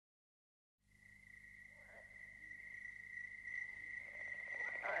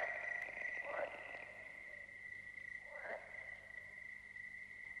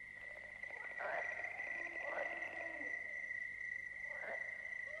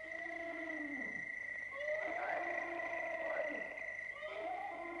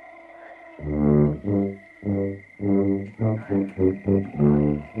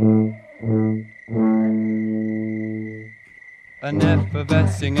An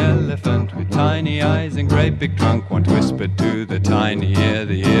effervescing elephant with tiny eyes and great big trunk once whispered to the tiny ear,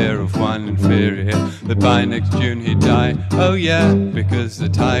 the ear of one inferior, that by next June he'd die. Oh yeah, because the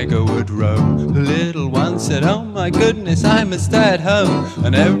tiger would roam. The little one said, oh my goodness, I must stay at home.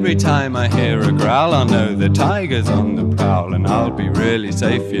 And every time I hear a growl, I'll know the tiger's on the prowl, and I'll be really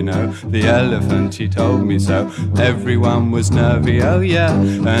safe, you know. The elephant, he told me so. Everyone was nervy, oh yeah,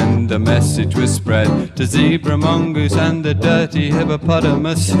 and the message was spread to zebra, mongoose and the dirty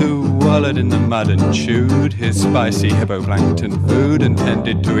hippopotamus, who wallowed in the mud and chewed his spicy hippoplankton food and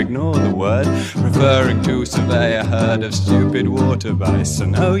tended to ignore the word, preferring to survey a herd of stupid water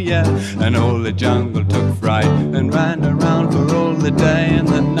bison. Oh yeah, and all the jungle took fright and ran around for all the day and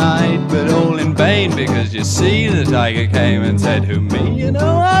the night, but all in vain, because you see the tiger came and said, who, me? You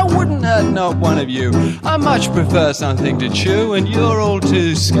know, I wouldn't hurt not one of you. I much prefer something to chew, and you're all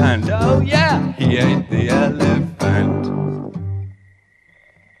too scant. Oh yeah, he ate the